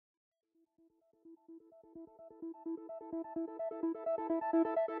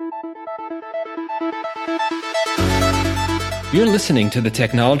You're listening to the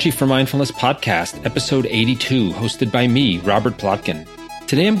Technology for Mindfulness podcast, episode 82, hosted by me, Robert Plotkin.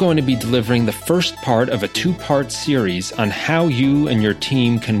 Today I'm going to be delivering the first part of a two-part series on how you and your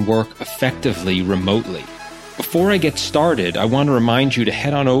team can work effectively remotely. Before I get started, I want to remind you to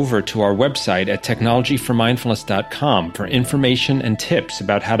head on over to our website at technologyformindfulness.com for information and tips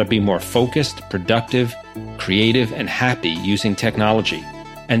about how to be more focused, productive, creative, and happy using technology.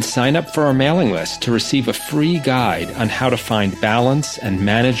 And sign up for our mailing list to receive a free guide on how to find balance and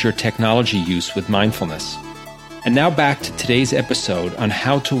manage your technology use with mindfulness. And now back to today's episode on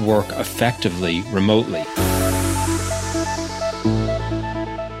how to work effectively remotely.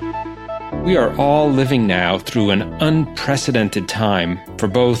 We are all living now through an unprecedented time for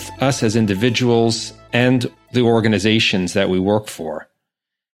both us as individuals and the organizations that we work for.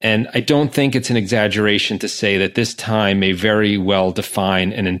 And I don't think it's an exaggeration to say that this time may very well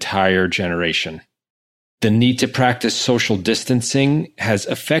define an entire generation. The need to practice social distancing has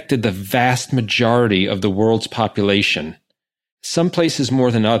affected the vast majority of the world's population. Some places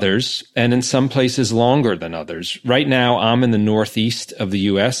more than others, and in some places longer than others. Right now, I'm in the northeast of the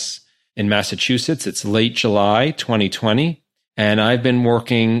U.S., in Massachusetts. It's late July 2020. And I've been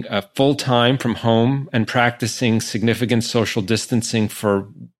working full-time from home and practicing significant social distancing for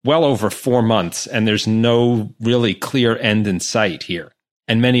well over 4 months, and there's no really clear end in sight here.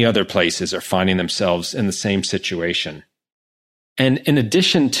 And many other places are finding themselves in the same situation. And in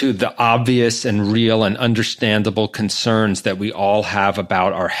addition to the obvious and real and understandable concerns that we all have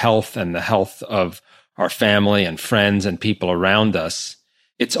about our health and the health of our family and friends and people around us,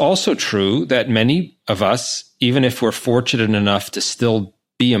 it's also true that many of us, even if we're fortunate enough to still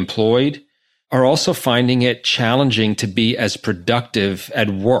be employed, are also finding it challenging to be as productive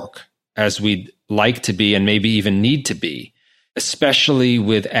at work as we'd like to be and maybe even need to be, especially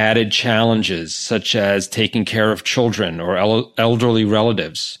with added challenges such as taking care of children or elderly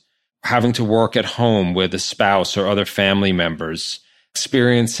relatives, having to work at home with a spouse or other family members,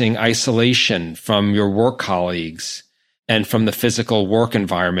 experiencing isolation from your work colleagues, and from the physical work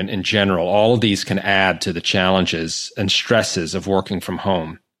environment in general. All of these can add to the challenges and stresses of working from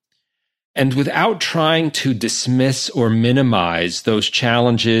home. And without trying to dismiss or minimize those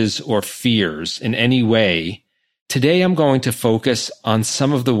challenges or fears in any way, today I'm going to focus on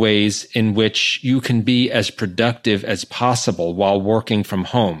some of the ways in which you can be as productive as possible while working from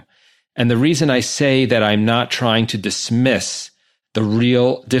home. And the reason I say that I'm not trying to dismiss the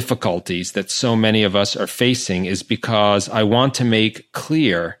real difficulties that so many of us are facing is because I want to make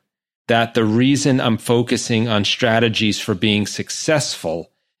clear that the reason I'm focusing on strategies for being successful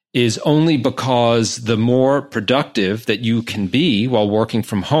is only because the more productive that you can be while working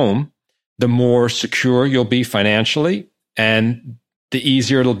from home, the more secure you'll be financially, and the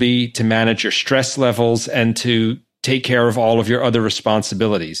easier it'll be to manage your stress levels and to take care of all of your other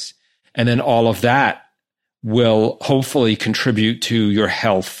responsibilities. And then all of that will hopefully contribute to your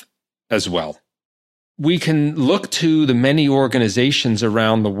health as well. We can look to the many organizations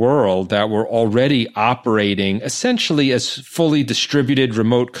around the world that were already operating essentially as fully distributed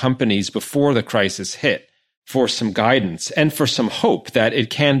remote companies before the crisis hit for some guidance and for some hope that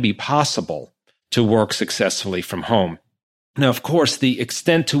it can be possible to work successfully from home. Now, of course, the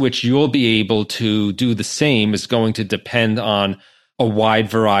extent to which you'll be able to do the same is going to depend on a wide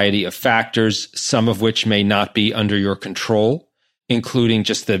variety of factors, some of which may not be under your control, including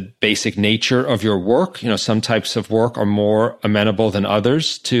just the basic nature of your work. Some types of work are more amenable than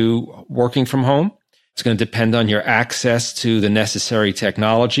others to working from home. It's going to depend on your access to the necessary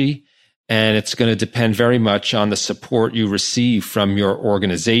technology, and it's going to depend very much on the support you receive from your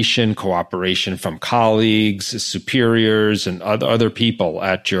organization, cooperation from colleagues, superiors, and other people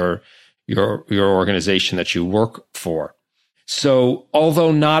at your organization that you work for. So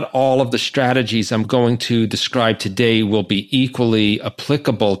although not all of the strategies I'm going to describe today will be equally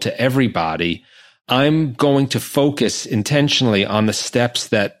applicable to everybody, I'm going to focus intentionally on the steps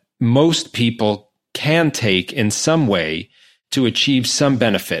that most people can take in some way to achieve some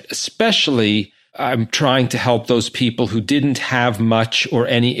benefit. Especially, I'm trying to help those people who didn't have much or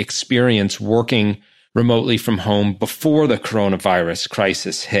any experience working remotely from home before the coronavirus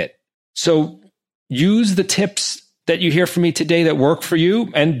crisis hit. So use the tips that you hear from me today that work for you,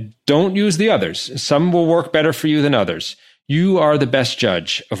 and don't use the others. Some will work better for you than others. You are the best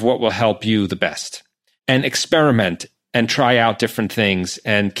judge of what will help you the best. And experiment and try out different things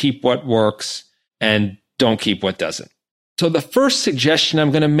and keep what works and don't keep what doesn't. So the first suggestion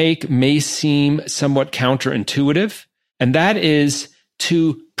I'm going to make may seem somewhat counterintuitive, and that is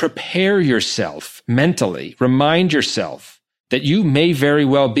to prepare yourself mentally, remind yourself that you may very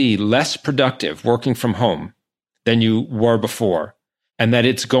well be less productive working from home than you were before, and that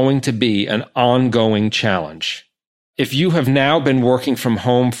it's going to be an ongoing challenge. If you have now been working from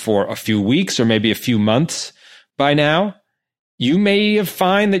home for a few weeks or maybe a few months by now, you may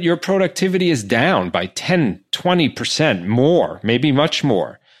find that your productivity is down by 10, 20% more, maybe much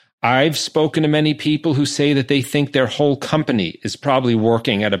more. I've spoken to many people who say that they think their whole company is probably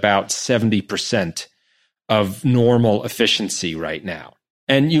working at about 70% of normal efficiency right now.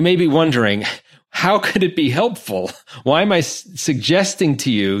 And you may be wondering, how could it be helpful? Why am I suggesting to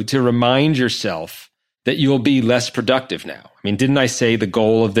you to remind yourself that you'll be less productive now? I mean, didn't I say the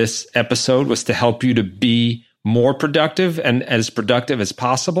goal of this episode was to help you to be more productive and as productive as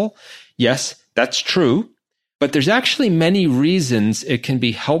possible? Yes, that's true. But there's actually many reasons it can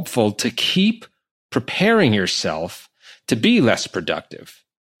be helpful to keep preparing yourself to be less productive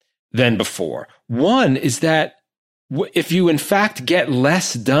than before. One is that if you in fact get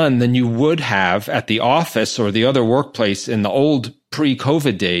less done than you would have at the office or the other workplace in the old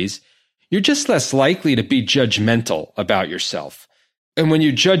pre-COVID days, you're just less likely to be judgmental about yourself. And when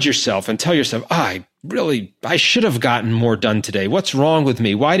you judge yourself and tell yourself, I should have gotten more done today. What's wrong with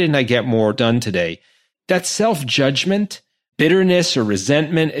me? Why didn't I get more done today? That self-judgment, bitterness or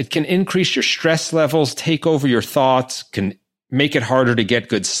resentment, it can increase your stress levels, take over your thoughts, can make it harder to get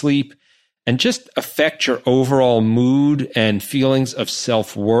good sleep, and just affect your overall mood and feelings of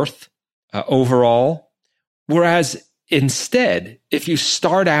self-worth overall. Whereas instead, if you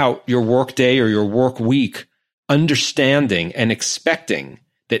start out your work day or your work week understanding and expecting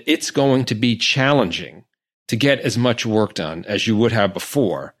that it's going to be challenging to get as much work done as you would have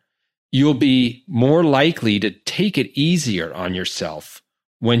before, you'll be more likely to take it easier on yourself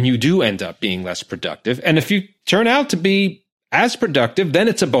when you do end up being less productive. And if you turn out to be as productive, then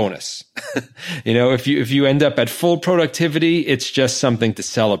it's a bonus. If you end up at full productivity, it's just something to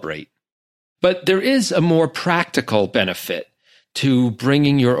celebrate. But there is a more practical benefit to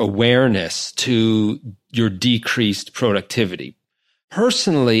bringing your awareness to your decreased productivity.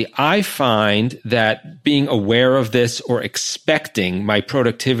 Personally, I find that being aware of this or expecting my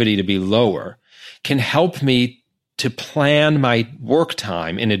productivity to be lower can help me to plan my work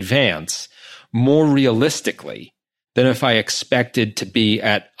time in advance more realistically than if I expected to be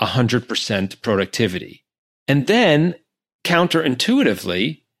at 100% productivity. And then,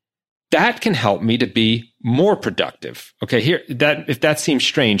 counterintuitively, that can help me to be more productive. Okay, if that seems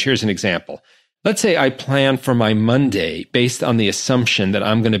strange, here's an example. Let's say I plan for my Monday based on the assumption that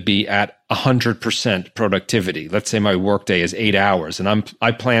I'm going to be at 100% productivity. Let's say my workday is 8 hours and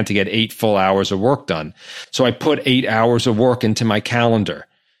I plan to get 8 full hours of work done. So I put 8 hours of work into my calendar.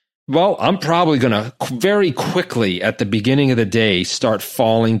 Well, I'm probably going to very quickly at the beginning of the day start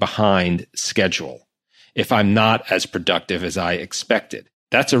falling behind schedule if I'm not as productive as I expected.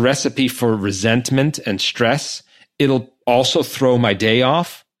 That's a recipe for resentment and stress. It'll also throw my day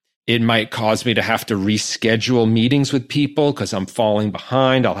off. It might cause me to have to reschedule meetings with people because I'm falling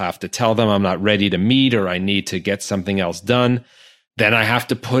behind. I'll have to tell them I'm not ready to meet or I need to get something else done. Then I have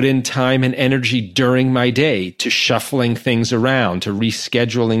to put in time and energy during my day to shuffling things around, to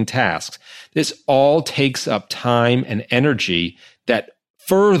rescheduling tasks. This all takes up time and energy that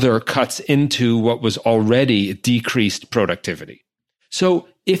further cuts into what was already decreased productivity. So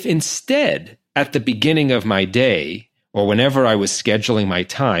if instead, at the beginning of my day, or whenever I was scheduling my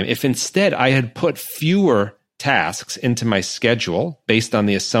time, if instead I had put fewer tasks into my schedule based on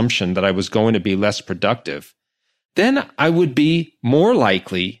the assumption that I was going to be less productive, then I would be more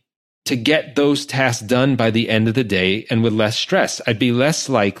likely to get those tasks done by the end of the day and with less stress. I'd be less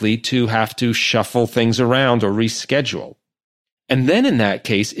likely to have to shuffle things around or reschedule. And then in that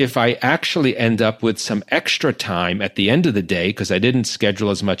case, if I actually end up with some extra time at the end of the day, because I didn't schedule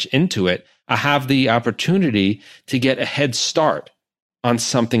as much into it, I have the opportunity to get a head start on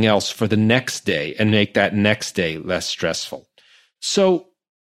something else for the next day and make that next day less stressful. So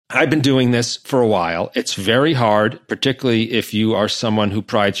I've been doing this for a while. It's very hard, particularly if you are someone who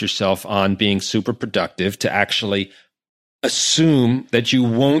prides yourself on being super productive, to actually assume that you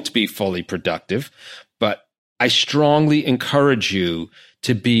won't be fully productive. But I strongly encourage you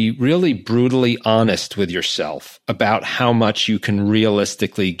to be really brutally honest with yourself about how much you can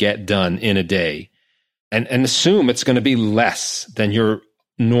realistically get done in a day and assume it's going to be less than your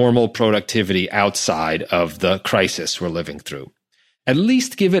normal productivity outside of the crisis we're living through. At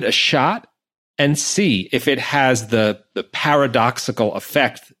least give it a shot and see if it has the paradoxical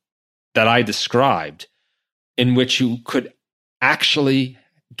effect that I described, in which you could actually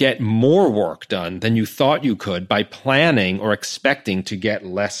get more work done than you thought you could by planning or expecting to get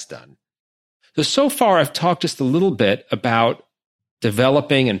less done. So far, I've talked just a little bit about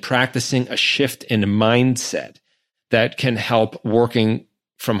developing and practicing a shift in mindset that can help working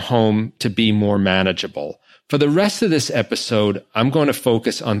from home to be more manageable. For the rest of this episode, I'm going to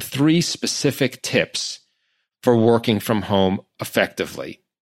focus on 3 specific tips for working from home effectively,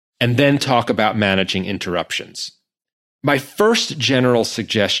 and then talk about managing interruptions. My first general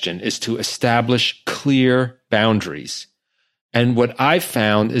suggestion is to establish clear boundaries. And what I've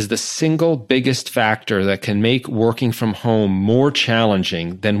found is the single biggest factor that can make working from home more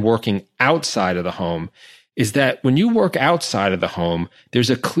challenging than working outside of the home is that when you work outside of the home, there's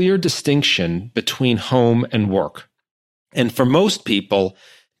a clear distinction between home and work. And for most people,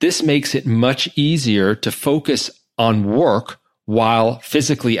 this makes it much easier to focus on work while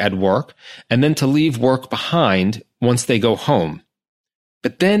physically at work, and then to leave work behind once they go home.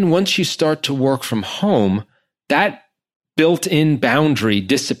 But then once you start to work from home, that built-in boundary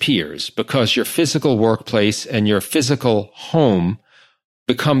disappears because your physical workplace and your physical home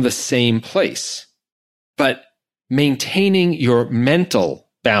become the same place. But maintaining your mental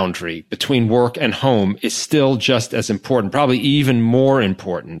boundary between work and home is still just as important, probably even more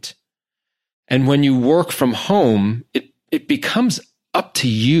important. And when you work from home, it becomes up to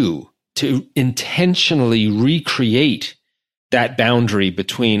you to intentionally recreate that boundary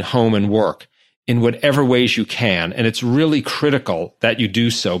between home and work in whatever ways you can. And it's really critical that you do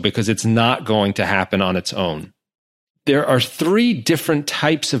so because it's not going to happen on its own. There are 3 different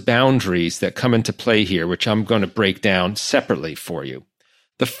types of boundaries that come into play here, which I'm going to break down separately for you.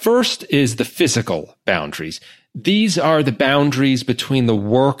 The first is the physical boundaries. These are the boundaries between the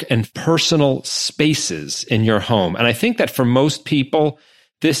work and personal spaces in your home. And I think that for most people,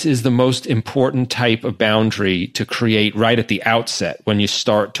 this is the most important type of boundary to create right at the outset when you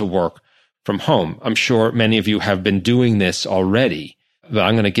start to work from home. I'm sure many of you have been doing this already, but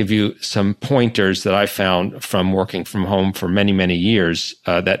I'm going to give you some pointers that I found from working from home for many, many years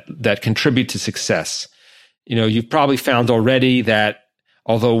that contribute to success. You know, you've probably found already that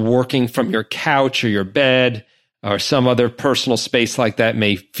although working from your couch or your bed or some other personal space like that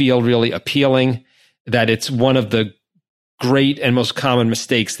may feel really appealing, that it's one of the great and most common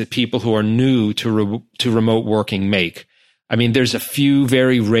mistakes that people who are new to remote working make. I mean, there's a few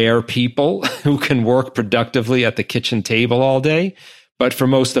very rare people who can work productively at the kitchen table all day, but for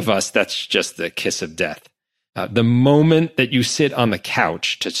most of us, that's just the kiss of death. The moment that you sit on the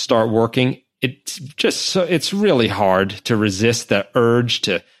couch to start working, it's really hard to resist the urge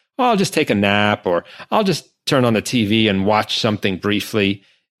to, I'll just take a nap, or I'll just turn on the TV and watch something briefly.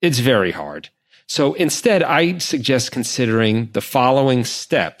 It's very hard. So instead, I suggest considering the following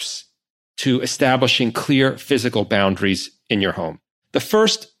steps to establishing clear physical boundaries in your home. The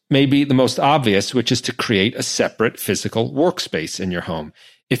first may be the most obvious, which is to create a separate physical workspace in your home.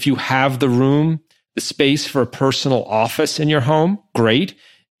 If you have the room, the space for a personal office in your home, great.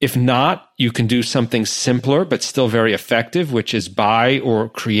 If not, you can do something simpler but still very effective, which is buy or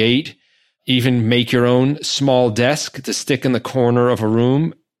create, even make your own small desk to stick in the corner of a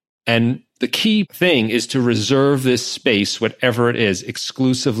room. And the key thing is to reserve this space, whatever it is,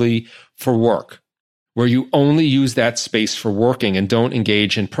 exclusively for work, where you only use that space for working and don't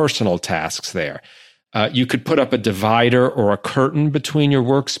engage in personal tasks there. You could put up a divider or a curtain between your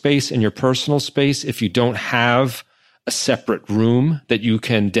workspace and your personal space if you don't have a separate room that you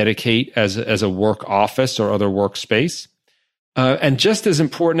can dedicate as a work office or other workspace. And just as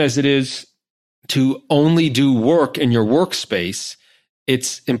important as it is to only do work in your workspace,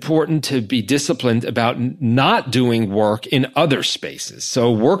 it's important to be disciplined about not doing work in other spaces.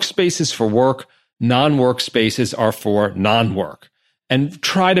 So workspaces for work, non-work spaces are for non-work. And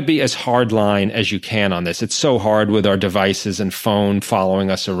try to be as hardline as you can on this. It's so hard with our devices and phone following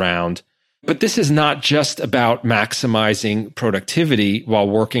us around. But this is not just about maximizing productivity while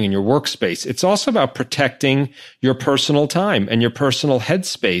working in your workspace. It's also about protecting your personal time and your personal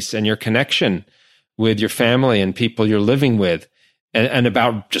headspace and your connection with your family and people you're living with, and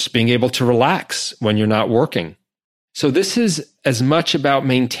about just being able to relax when you're not working. So this is as much about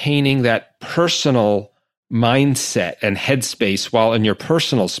maintaining that personal mindset and headspace while in your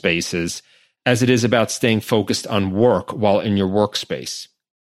personal spaces as it is about staying focused on work while in your workspace.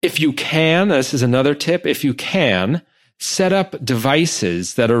 If you can, this is another tip, if you can, set up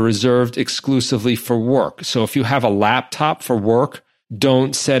devices that are reserved exclusively for work. So if you have a laptop for work,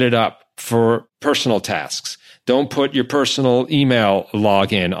 don't set it up for personal tasks. Don't put your personal email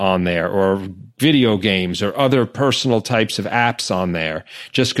login on there, or video games or other personal types of apps on there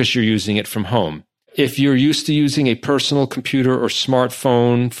just because you're using it from home. If you're used to using a personal computer or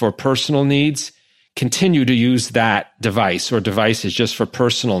smartphone for personal needs, continue to use that device or devices just for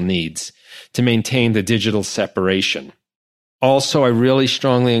personal needs to maintain the digital separation. Also, I really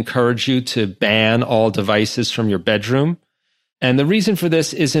strongly encourage you to ban all devices from your bedroom. And the reason for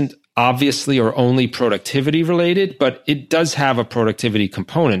this isn't obviously or only productivity related, but it does have a productivity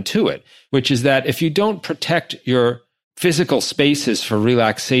component to it, which is that if you don't protect your physical spaces for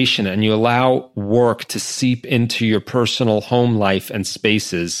relaxation and you allow work to seep into your personal home life and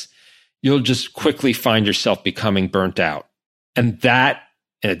spaces, you'll just quickly find yourself becoming burnt out. And that,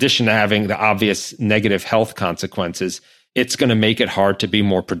 in addition to having the obvious negative health consequences, it's going to make it hard to be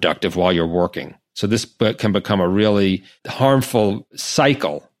more productive while you're working. So this can become a really harmful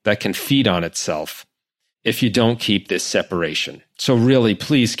cycle that can feed on itself if you don't keep this separation. So really,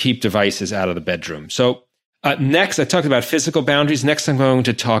 please keep devices out of the bedroom. So next, I talked about physical boundaries. Next, I'm going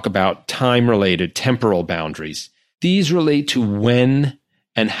to talk about time-related temporal boundaries. These relate to when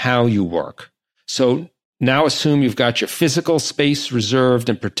and how you work. So now assume you've got your physical space reserved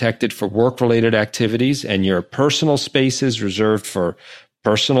and protected for work-related activities and your personal spaces reserved for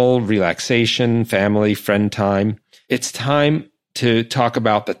personal relaxation, family, friend time. It's time to talk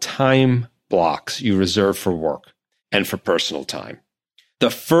about the time blocks you reserve for work and for personal time. The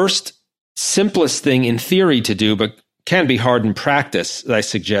first simplest thing in theory to do, but can be hard in practice, I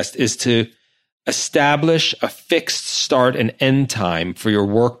suggest, is to establish a fixed start and end time for your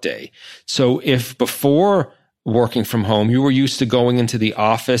workday. So if before working from home, you were used to going into the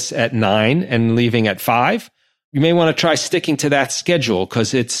office at 9 and leaving at 5, you may want to try sticking to that schedule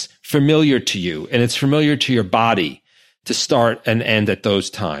because it's familiar to you and it's familiar to your body to start and end at those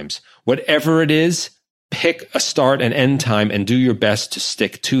times. Whatever it is, pick a start and end time and do your best to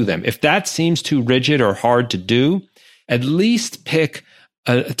stick to them. If that seems too rigid or hard to do, at least pick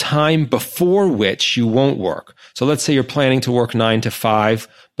a time before which you won't work. So let's say you're planning to work 9 to 5,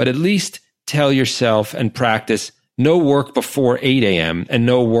 but at least tell yourself and practice no work before 8 a.m. and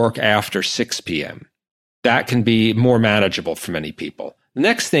no work after 6 p.m. That can be more manageable for many people. The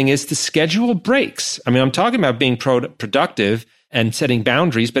next thing is to schedule breaks. I mean, I'm talking about being productive and setting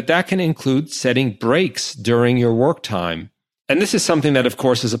boundaries, but that can include setting breaks during your work time. And this is something that, of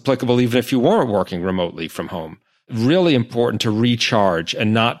course, is applicable even if you weren't working remotely from home. Really important to recharge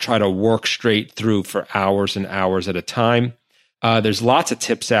and not try to work straight through for hours and hours at a time. There's lots of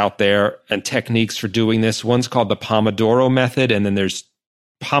tips out there and techniques for doing this. One's called the Pomodoro method, and then there's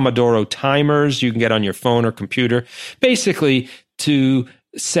Pomodoro timers you can get on your phone or computer, basically to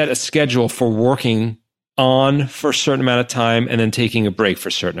set a schedule for working on for a certain amount of time and then taking a break for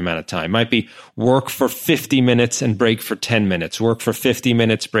a certain amount of time. Might be work for 50 minutes and break for 10 minutes, work for 50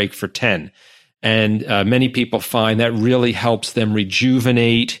 minutes, break for 10. And many people find that really helps them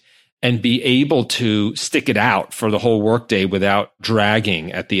rejuvenate and be able to stick it out for the whole workday without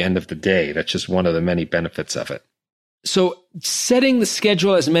dragging at the end of the day. That's just one of the many benefits of it. So setting the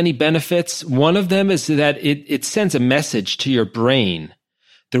schedule has many benefits. One of them is that it sends a message to your brain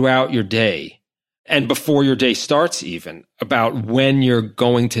throughout your day and before your day starts even about when you're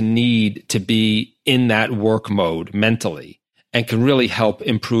going to need to be in that work mode mentally, and can really help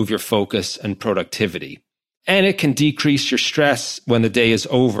improve your focus and productivity. And it can decrease your stress when the day is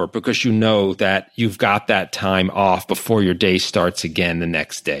over because you know that you've got that time off before your day starts again the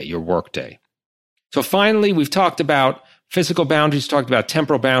next day, your work day. So finally, we've talked about physical boundaries, talked about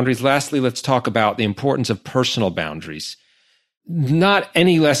temporal boundaries. Lastly, let's talk about the importance of personal boundaries. Not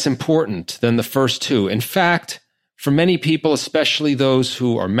any less important than the first two. In fact, for many people, especially those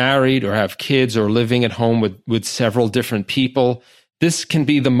who are married or have kids or living at home with several different people, this can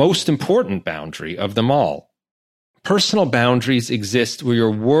be the most important boundary of them all. Personal boundaries exist where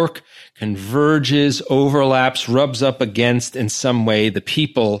your work converges, overlaps, rubs up against in some way the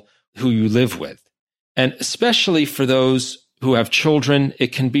people who you live with. And especially for those who have children,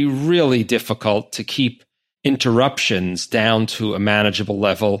 it can be really difficult to keep interruptions down to a manageable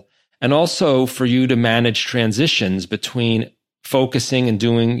level, and also for you to manage transitions between focusing and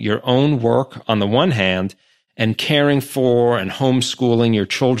doing your own work on the one hand and caring for and homeschooling your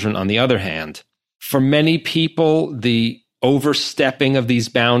children on the other hand. For many people, the overstepping of these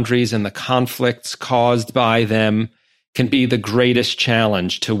boundaries and the conflicts caused by them can be the greatest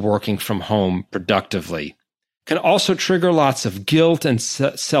challenge to working from home productively. Can also trigger lots of guilt and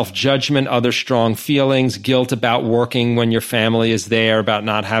self-judgment, other strong feelings, guilt about working when your family is there, about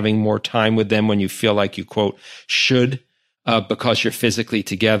not having more time with them when you feel like you, quote, should, because you're physically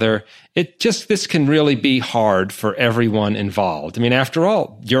together. This can really be hard for everyone involved. I mean, after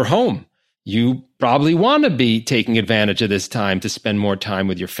all, you're home. You probably want to be taking advantage of this time to spend more time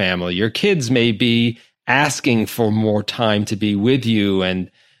with your family. Your kids may be asking for more time to be with you and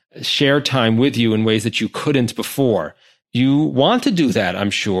share time with you in ways that you couldn't before. You want to do that,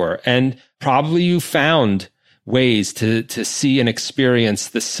 I'm sure. And probably you found ways to see and experience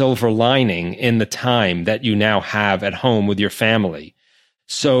the silver lining in the time that you now have at home with your family.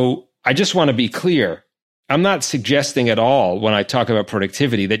 So I just want to be clear. I'm not suggesting at all when I talk about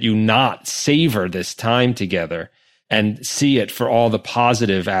productivity that you not savor this time together and see it for all the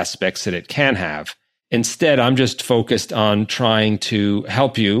positive aspects that it can have. Instead, I'm just focused on trying to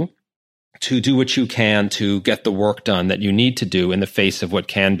help you to do what you can to get the work done that you need to do in the face of what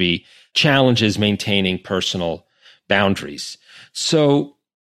can be challenges maintaining personal boundaries. So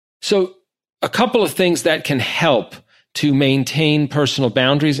a couple of things that can help to maintain personal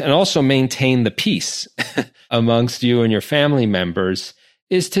boundaries and also maintain the peace amongst you and your family members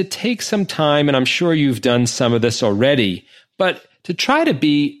is to take some time, and I'm sure you've done some of this already, but to try to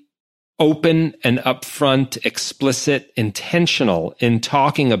be open and upfront, explicit, intentional in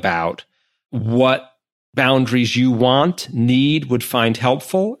talking about what boundaries you want, need, would find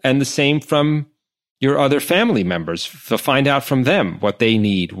helpful, and the same from your other family members, to find out from them what they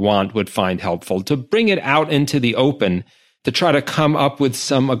need, want, would find helpful, to bring it out into the open, to try to come up with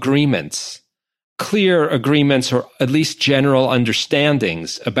some agreements, clear agreements, or at least general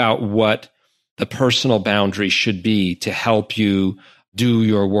understandings about what the personal boundaries should be to help you do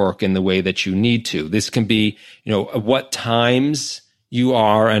your work in the way that you need to. This can be, what times you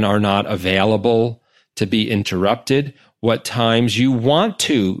are and are not available to be interrupted, what times you want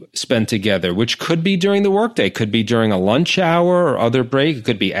to spend together, which could be during the workday, could be during a lunch hour or other break, it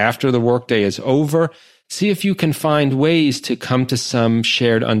could be after the workday is over. See if you can find ways to come to some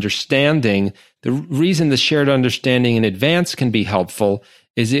shared understanding. The reason the shared understanding in advance can be helpful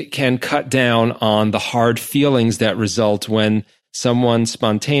is it can cut down on the hard feelings that result when someone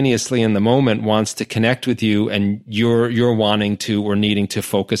spontaneously in the moment wants to connect with you and you're wanting to or needing to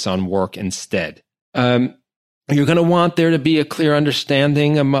focus on work instead. You're going to want there to be a clear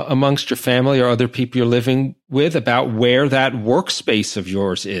understanding amongst your family or other people you're living with about where that workspace of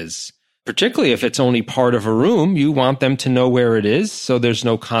yours is. Particularly if it's only part of a room, you want them to know where it is so there's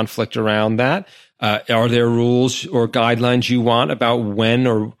no conflict around that. Are there rules or guidelines you want about when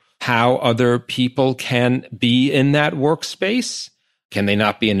or how other people can be in that workspace? Can they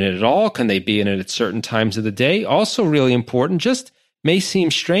not be in it at all? Can they be in it at certain times of the day? Also really important, just may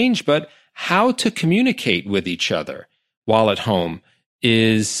seem strange, but how to communicate with each other while at home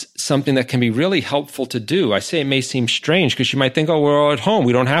is something that can be really helpful to do. I say it may seem strange because you might think, we're all at home.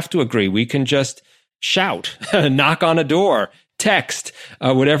 We don't have to agree. We can just shout, knock on a door, text,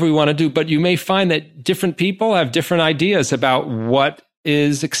 whatever we want to do. But you may find that different people have different ideas about what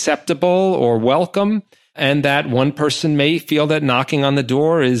is acceptable or welcome, and that one person may feel that knocking on the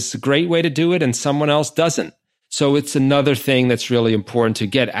door is a great way to do it and someone else doesn't. So it's another thing that's really important to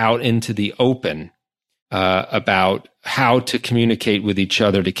get out into the open about how to communicate with each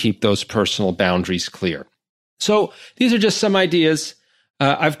other to keep those personal boundaries clear. So these are just some ideas.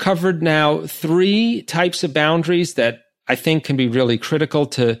 I've covered now 3 types of boundaries that I think can be really critical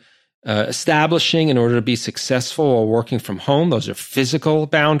to establishing in order to be successful while working from home. Those are physical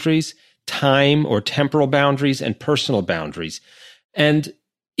boundaries, time or temporal boundaries, and personal boundaries. And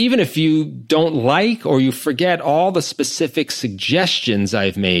even if you don't like or you forget all the specific suggestions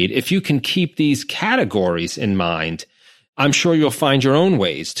I've made, if you can keep these categories in mind, I'm sure you'll find your own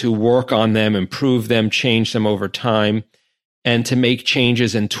ways to work on them, improve them, change them over time, and to make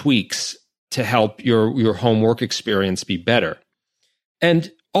changes and tweaks to help your home work experience be better.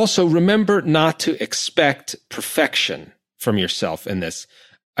 And also remember not to expect perfection from yourself in this.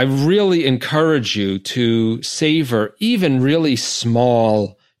 I really encourage you to savor even really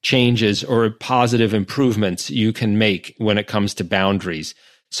small changes or positive improvements you can make when it comes to boundaries.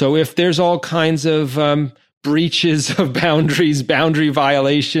 So if there's all kinds of breaches of boundaries, boundary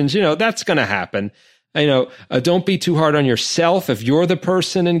violations, that's going to happen. Don't be too hard on yourself if you're the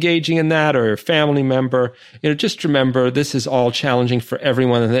person engaging in that or a family member. Just remember this is all challenging for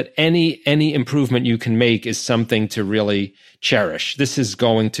everyone, and that any improvement you can make is something to really cherish. This is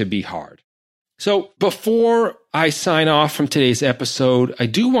going to be hard. So before I sign off from today's episode, I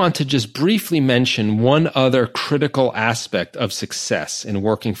do want to just briefly mention one other critical aspect of success in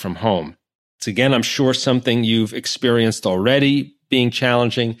working from home. It's again, I'm sure something you've experienced already being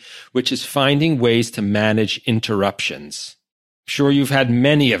challenging, which is finding ways to manage interruptions. I'm sure you've had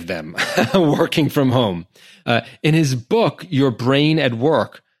many of them working from home. In his book, Your Brain at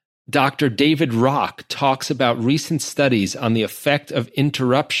Work, Dr. David Rock talks about recent studies on the effect of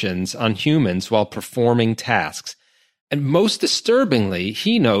interruptions on humans while performing tasks. And most disturbingly,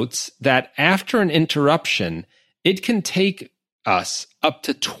 he notes that after an interruption, it can take us up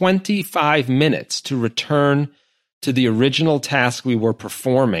to 25 minutes to return to the original task we were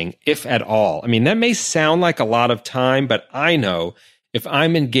performing, if at all. I mean, that may sound like a lot of time, but I know if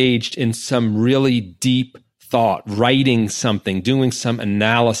I'm engaged in some really deep thought, writing something, doing some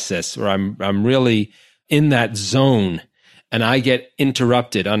analysis, or I'm really in that zone and I get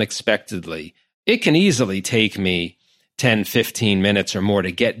interrupted unexpectedly, it can easily take me 10, 15 minutes or more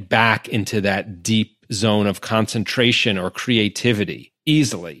to get back into that deep zone of concentration or creativity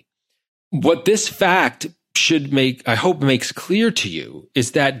easily. What this fact should I hope makes clear to you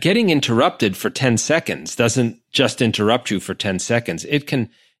is that getting interrupted for 10 seconds doesn't just interrupt you for 10 seconds. It can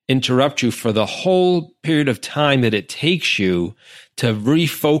interrupt you for the whole period of time that it takes you to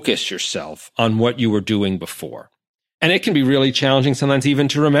refocus yourself on what you were doing before. And it can be really challenging sometimes even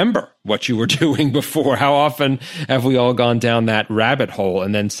to remember what you were doing before. How often have we all gone down that rabbit hole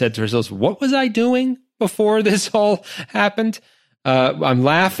and then said to ourselves, what was I doing before this all happened? I'm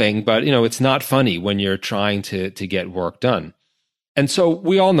laughing, but it's not funny when you're trying to get work done. And so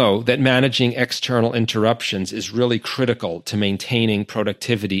we all know that managing external interruptions is really critical to maintaining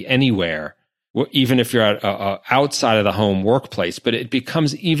productivity anywhere, even if you're outside of the home workplace. But it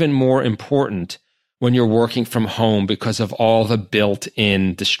becomes even more important when you're working from home because of all the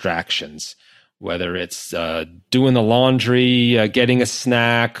built-in distractions, whether it's doing the laundry, getting a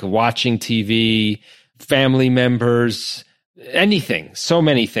snack, watching TV, family members, anything, so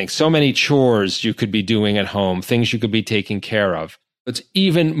many things, so many chores you could be doing at home, things you could be taking care of. It's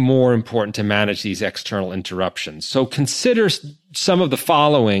even more important to manage these external interruptions. So consider some of the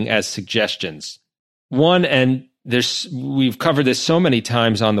following as suggestions. One, and we've covered this so many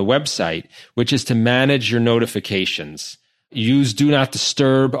times on the website, which is to manage your notifications. Use Do Not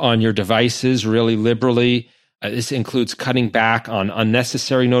Disturb on your devices really liberally. This includes cutting back on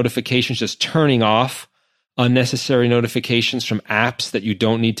unnecessary notifications, just turning off unnecessary notifications from apps that you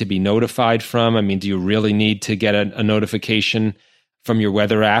don't need to be notified from. I mean, do you really need to get a notification from your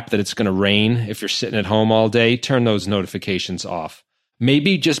weather app that it's going to rain if you're sitting at home all day? Turn those notifications off.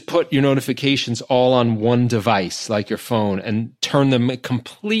 Maybe just put your notifications all on one device, like your phone, and turn them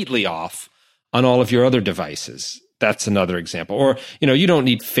completely off on all of your other devices. That's another example. Or, you don't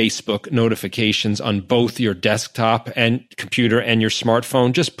need Facebook notifications on both your desktop and computer and your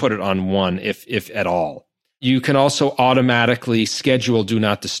smartphone. Just put it on one, if at all. You can also automatically schedule Do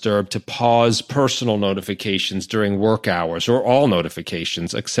Not Disturb to pause personal notifications during work hours, or all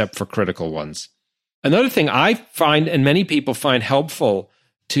notifications except for critical ones. Another thing I find, and many people find helpful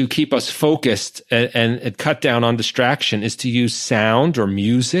to keep us focused and cut down on distraction, is to use sound or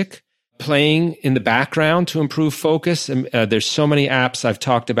music playing in the background to improve focus. And there's so many apps I've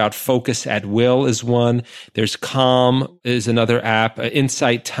talked about. Focus at Will is one. There's Calm is another app.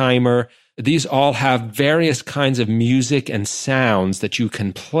 Insight Timer. These all have various kinds of music and sounds that you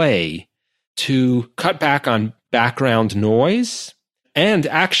can play to cut back on background noise and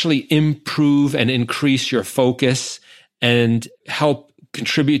actually improve and increase your focus and help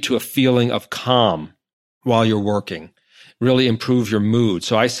contribute to a feeling of calm while you're working. Really improve your mood.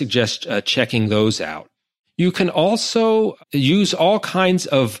 So I suggest checking those out. You can also use all kinds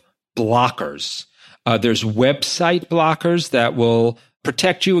of blockers. There's website blockers that will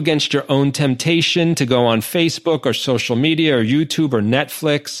protect you against your own temptation to go on Facebook or social media or YouTube or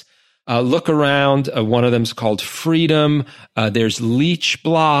Netflix. Look around. One of them is called Freedom. There's Leech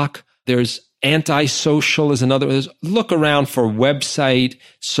Block. There's Antisocial is another. Look around for website,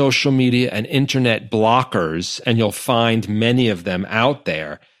 social media, and internet blockers, and you'll find many of them out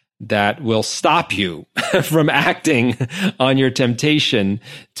there that will stop you from acting on your temptation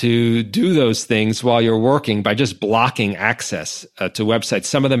to do those things while you're working by just blocking access to websites.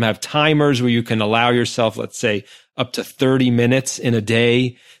 Some of them have timers where you can allow yourself, let's say, up to 30 minutes in a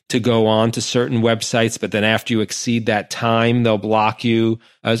day to go on to certain websites, but then after you exceed that time, they'll block you.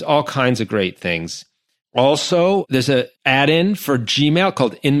 There's all kinds of great things. Also, there's an add-in for Gmail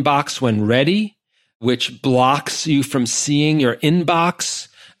called Inbox When Ready, which blocks you from seeing your inbox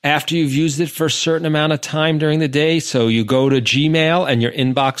after you've used it for a certain amount of time during the day. So you go to Gmail and your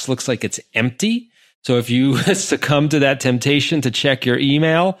inbox looks like it's empty. So if you succumb to that temptation to check your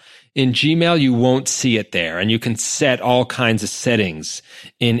email, in Gmail, you won't see it there. And you can set all kinds of settings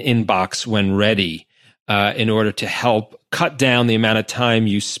in Inbox When Ready in order to help cut down the amount of time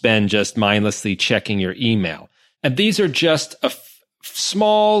you spend just mindlessly checking your email. And these are just a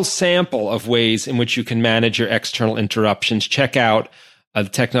small sample of ways in which you can manage your external interruptions. Check out the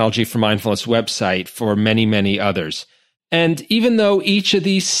Technology for Mindfulness website for many, many others. And even though each of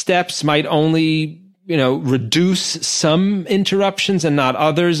these steps might only reduce some interruptions and not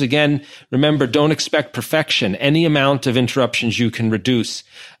others. Again, remember, don't expect perfection. Any amount of interruptions you can reduce,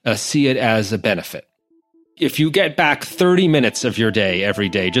 see it as a benefit. If you get back 30 minutes of your day every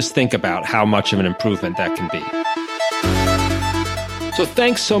day, just think about how much of an improvement that can be. So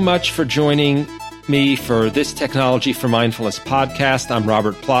thanks so much for joining me for this Technology for Mindfulness podcast. I'm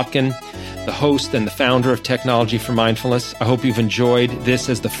Robert Plotkin, the host and the founder of Technology for Mindfulness. I hope you've enjoyed this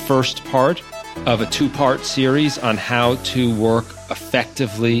as the first part of a two-part series on how to work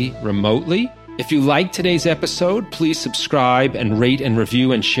effectively remotely. If you like today's episode, please subscribe and rate and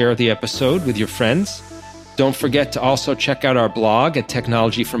review and share the episode with your friends. Don't forget to also check out our blog at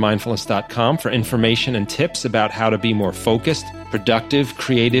technologyformindfulness.com for information and tips about how to be more focused, productive,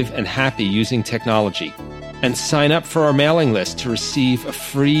 creative, and happy using technology. And sign up for our mailing list to receive a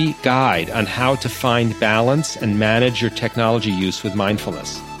free guide on how to find balance and manage your technology use with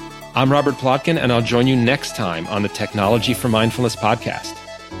mindfulness. I'm Robert Plotkin, and I'll join you next time on the Technology for Mindfulness podcast.